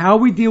from how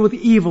we deal with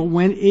evil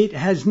when it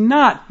has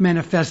not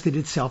manifested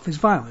itself as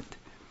violent.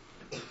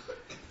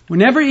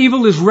 Whenever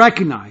evil is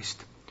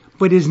recognized,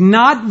 but is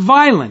not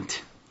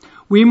violent,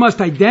 we must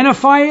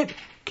identify it,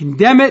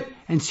 condemn it,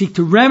 and seek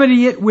to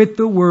remedy it with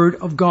the Word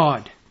of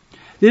God.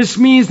 This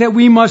means that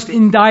we must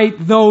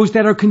indict those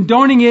that are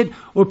condoning it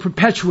or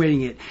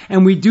perpetuating it.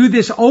 And we do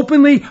this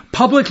openly,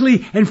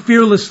 publicly, and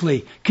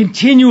fearlessly,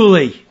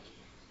 continually.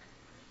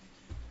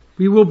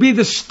 We will be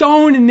the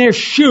stone in their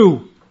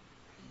shoe,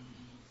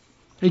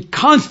 a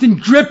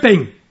constant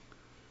dripping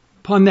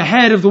upon the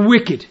head of the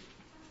wicked.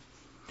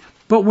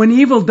 But when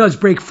evil does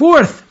break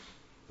forth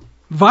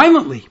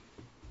violently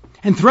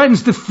and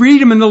threatens the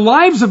freedom and the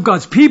lives of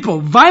God's people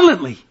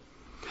violently,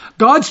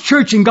 God's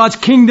church and God's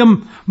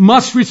kingdom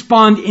must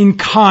respond in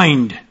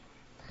kind.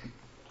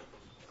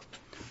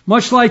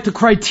 Much like the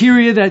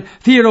criteria that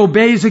Theodore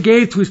Beza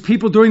gave to his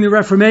people during the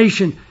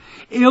Reformation,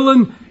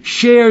 Ilan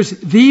shares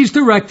these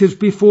directives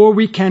before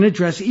we can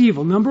address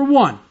evil. Number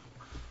one,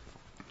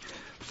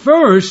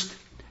 first,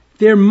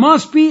 there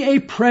must be a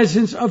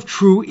presence of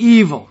true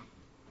evil.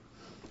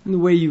 And the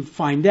way you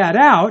find that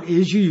out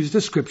is you use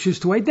the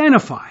Scriptures to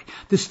identify.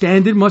 The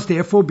standard must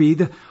therefore be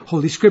the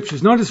Holy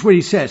Scriptures. Notice what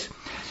he says.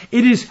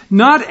 It is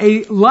not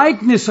a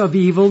likeness of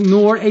evil,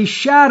 nor a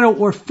shadow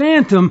or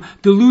phantom,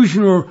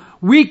 delusion or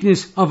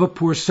weakness of a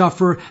poor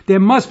sufferer. There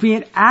must be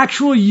an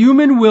actual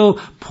human will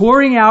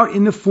pouring out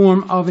in the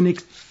form of an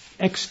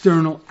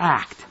external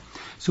act.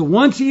 So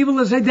once evil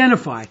is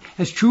identified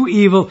as true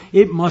evil,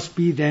 it must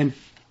be then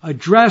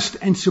addressed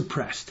and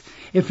suppressed.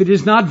 If it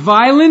is not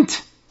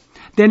violent,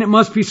 then it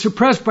must be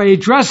suppressed by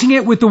addressing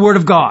it with the Word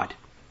of God.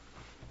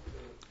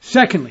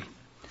 Secondly,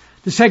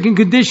 the second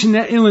condition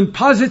that Ilan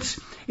posits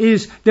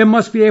is there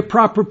must be a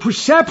proper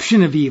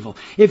perception of evil.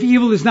 If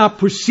evil is not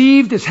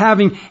perceived as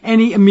having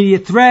any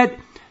immediate threat,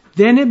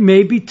 then it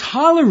may be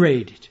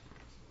tolerated.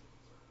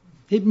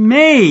 It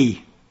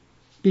may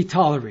be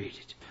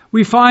tolerated.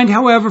 We find,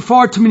 however,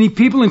 far too many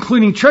people,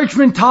 including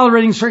churchmen,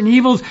 tolerating certain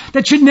evils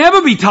that should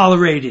never be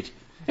tolerated,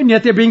 and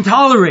yet they're being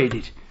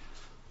tolerated.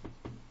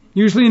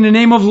 Usually in the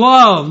name of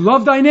love.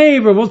 Love thy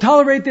neighbor. We'll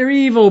tolerate their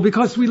evil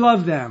because we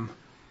love them.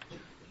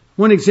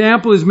 One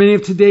example is many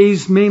of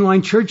today's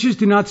mainline churches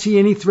do not see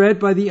any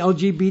threat by the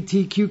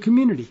LGBTQ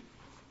community.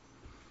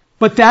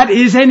 But that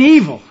is an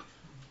evil.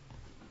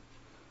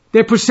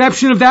 Their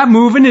perception of that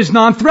movement is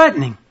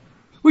non-threatening,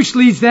 which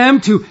leads them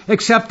to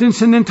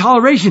acceptance and then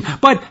toleration.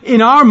 But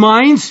in our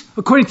minds,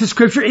 according to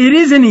Scripture, it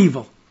is an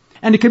evil.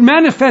 And it can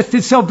manifest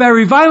itself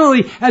very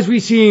violently, as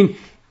we've seen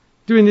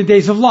during the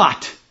days of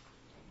Lot.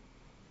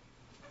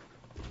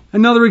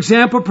 Another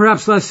example,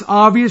 perhaps less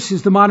obvious,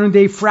 is the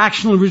modern-day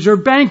fractional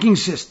reserve banking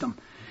system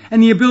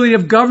and the ability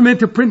of government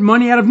to print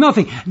money out of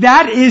nothing.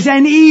 That is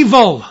an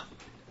evil.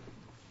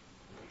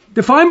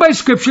 Defined by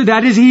Scripture,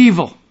 that is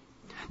evil.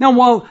 Now,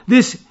 while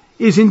this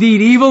is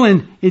indeed evil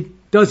and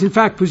it does in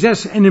fact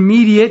possess an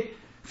immediate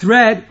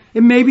threat,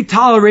 it may be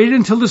tolerated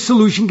until the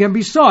solution can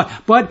be sought.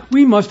 But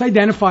we must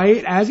identify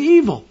it as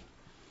evil.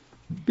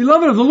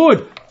 Beloved of the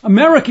Lord,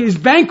 America is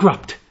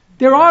bankrupt.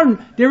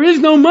 There is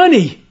no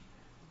money.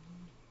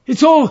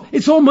 It's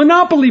all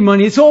monopoly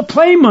money. It's all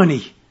play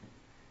money.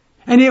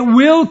 And it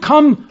will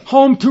come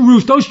home to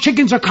roost. Those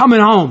chickens are coming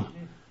home.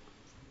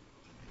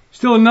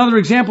 Still another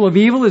example of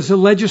evil is the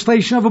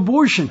legislation of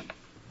abortion.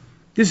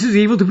 This is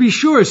evil to be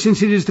sure,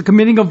 since it is the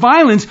committing of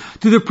violence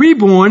to the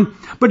preborn,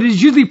 but it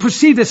is usually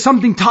perceived as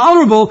something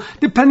tolerable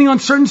depending on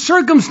certain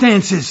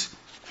circumstances.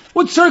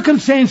 What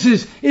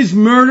circumstances is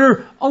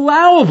murder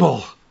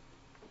allowable?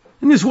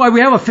 And this is why we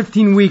have a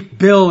 15-week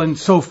bill and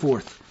so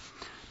forth.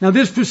 Now,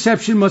 this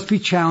perception must be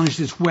challenged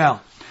as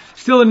well.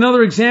 Still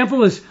another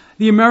example is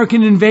the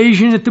American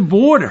invasion at the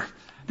border.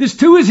 This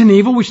too is an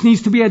evil which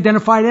needs to be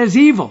identified as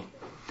evil.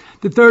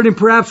 The third and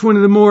perhaps one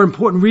of the more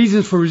important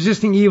reasons for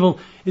resisting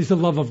evil is the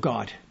love of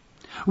God.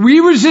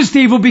 We resist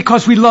evil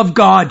because we love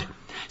God.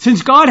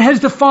 Since God has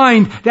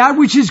defined that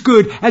which is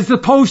good as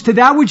opposed to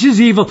that which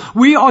is evil,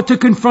 we ought to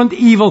confront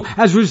evil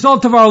as a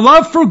result of our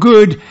love for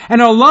good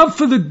and our love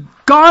for the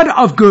God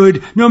of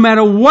good, no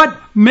matter what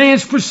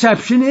man's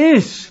perception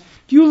is.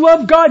 If you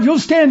love God, you'll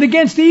stand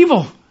against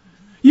evil.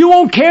 You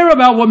won't care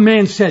about what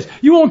man says.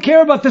 You won't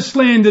care about the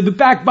slander, the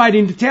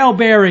backbiting, the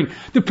tale-bearing,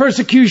 the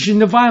persecution,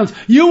 the violence.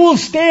 You will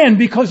stand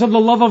because of the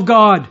love of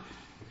God.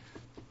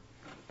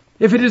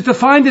 If it is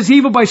defined as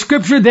evil by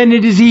Scripture, then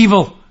it is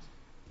evil.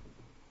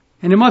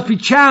 And it must be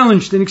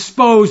challenged and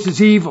exposed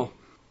as evil.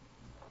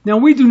 Now,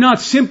 we do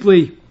not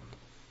simply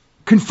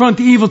confront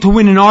evil to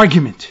win an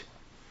argument.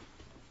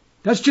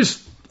 That's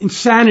just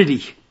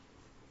insanity.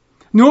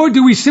 Nor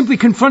do we simply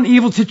confront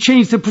evil to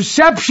change the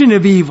perception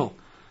of evil.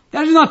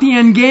 That is not the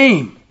end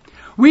game.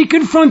 We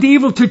confront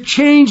evil to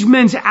change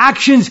men's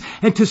actions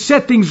and to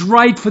set things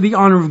right for the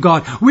honor of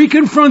God. We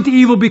confront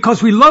evil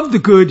because we love the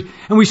good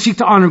and we seek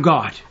to honor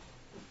God.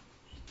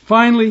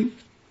 Finally,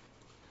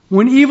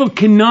 when evil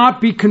cannot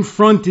be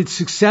confronted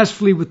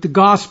successfully with the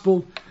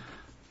gospel,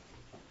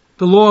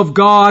 the law of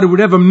God, or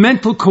whatever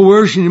mental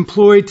coercion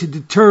employed to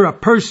deter a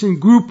person,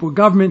 group, or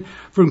government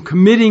from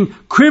committing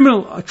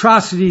criminal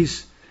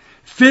atrocities,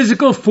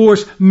 physical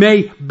force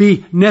may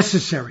be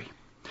necessary.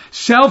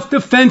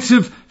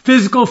 Self-defensive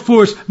physical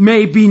force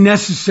may be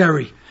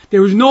necessary.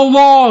 There is no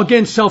law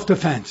against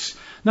self-defense.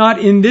 Not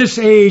in this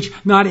age,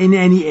 not in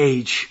any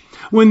age.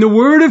 When the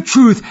word of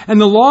truth and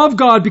the law of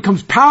God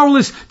becomes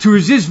powerless to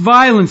resist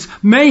violence,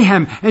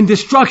 mayhem, and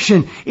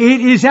destruction,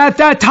 it is at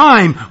that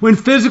time when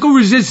physical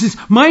resistance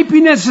might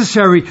be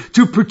necessary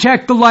to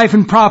protect the life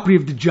and property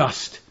of the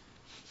just.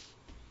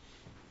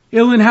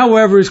 Illen,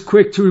 however, is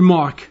quick to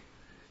remark.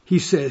 He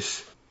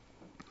says,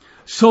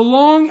 so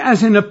long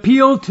as an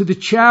appeal to the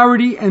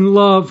charity and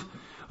love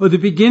or the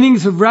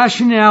beginnings of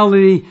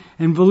rationality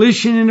and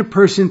volition in a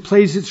person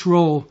plays its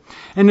role,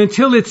 and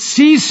until it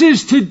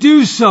ceases to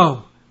do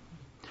so,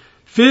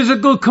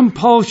 physical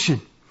compulsion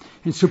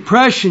and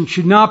suppression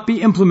should not be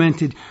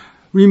implemented,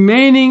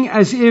 remaining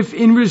as if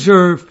in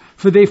reserve,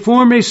 for they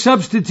form a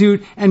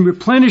substitute and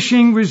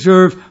replenishing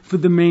reserve for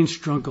the main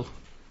struggle.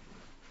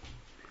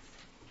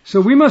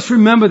 So we must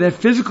remember that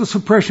physical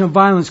suppression of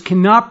violence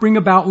cannot bring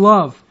about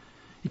love.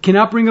 It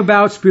cannot bring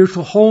about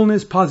spiritual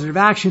wholeness, positive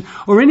action,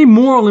 or any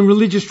moral and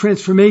religious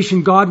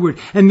transformation Godward,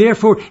 and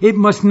therefore it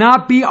must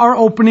not be our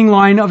opening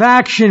line of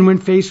action when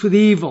faced with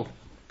evil.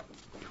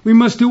 We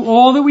must do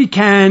all that we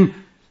can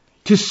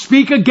to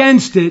speak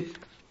against it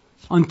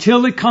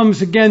until it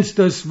comes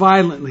against us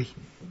violently.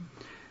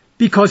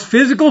 Because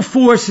physical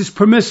force is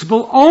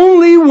permissible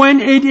only when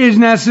it is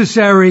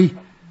necessary,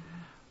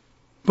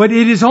 but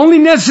it is only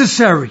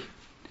necessary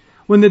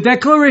when the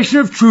declaration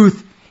of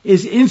truth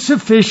is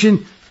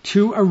insufficient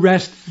to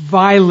arrest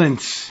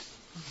violence.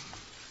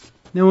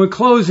 Now in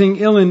closing,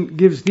 Illen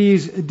gives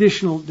these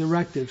additional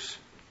directives.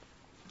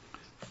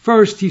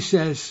 First, he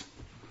says,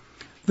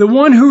 the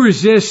one who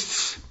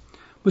resists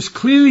must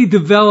clearly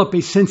develop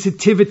a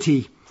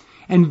sensitivity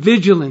and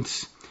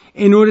vigilance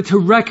in order to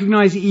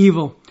recognize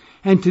evil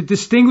and to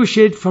distinguish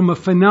it from a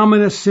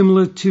phenomena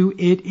similar to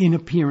it in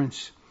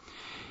appearance.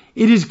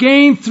 It is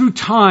gained through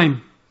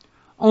time,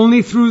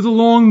 only through the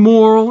long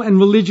moral and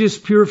religious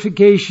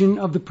purification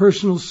of the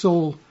personal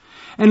soul,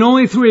 and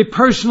only through a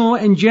personal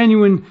and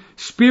genuine,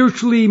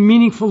 spiritually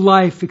meaningful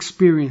life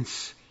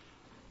experience.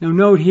 Now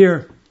note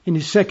here, in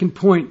his second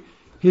point,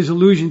 his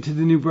allusion to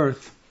the new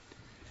birth.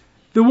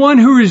 The one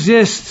who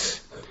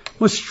resists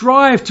must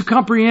strive to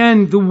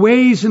comprehend the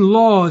ways and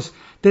laws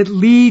that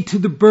lead to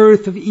the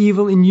birth of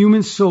evil in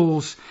human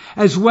souls,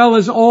 as well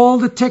as all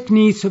the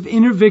techniques of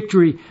inner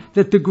victory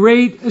that the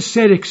great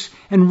ascetics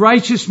and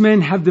righteous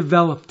men have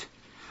developed.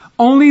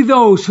 Only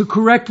those who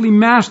correctly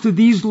master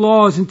these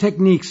laws and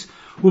techniques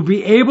will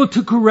be able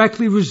to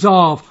correctly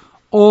resolve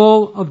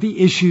all of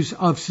the issues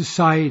of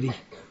society.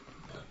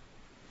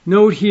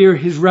 Note here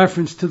his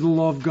reference to the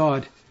law of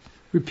God.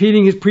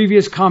 Repeating his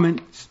previous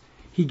comments,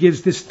 he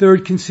gives this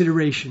third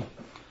consideration.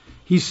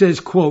 He says,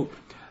 quote,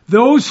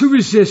 those who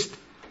resist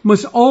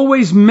must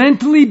always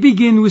mentally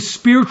begin with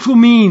spiritual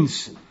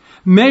means,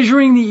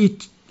 measuring the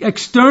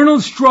external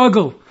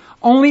struggle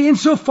only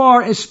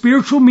insofar as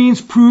spiritual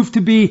means prove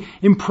to be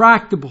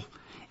impracticable,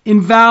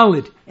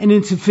 invalid, and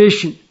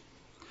insufficient.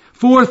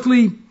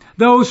 Fourthly,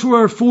 those who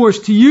are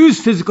forced to use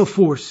physical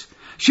force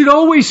should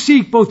always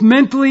seek both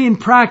mentally and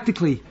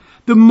practically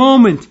the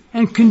moment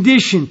and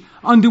condition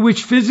under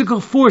which physical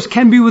force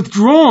can be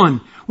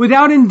withdrawn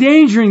without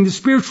endangering the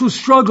spiritual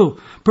struggle,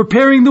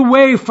 preparing the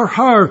way for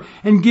her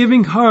and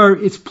giving her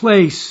its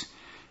place.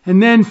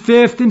 And then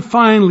fifth and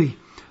finally,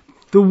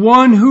 the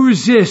one who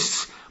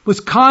resists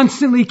must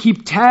constantly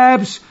keep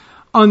tabs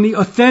on the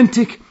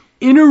authentic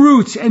inner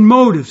roots and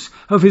motives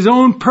of his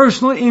own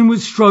personal inward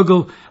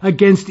struggle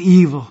against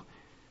evil.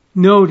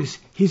 Notice,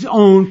 his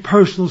own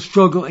personal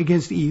struggle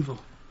against evil.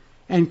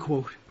 End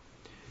quote.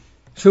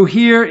 So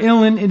here,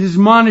 Illen is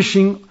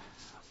admonishing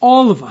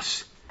all of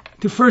us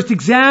to first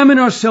examine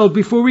ourselves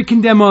before we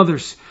condemn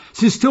others,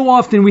 since too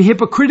often we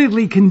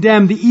hypocritically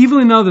condemn the evil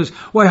in others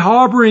while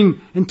harboring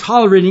and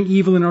tolerating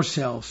evil in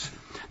ourselves.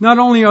 Not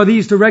only are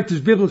these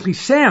directives biblically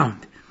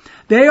sound,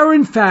 they are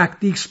in fact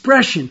the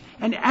expression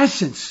and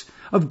essence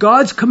of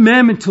God's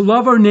commandment to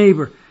love our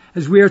neighbor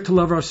as we are to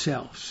love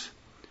ourselves.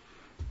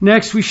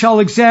 Next, we shall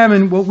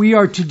examine what we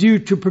are to do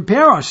to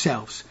prepare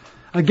ourselves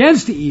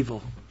against the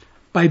evil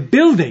by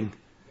building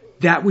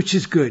that which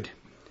is good.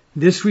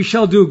 This we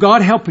shall do,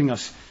 God helping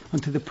us,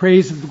 unto the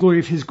praise of the glory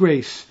of his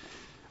grace.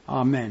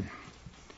 Amen.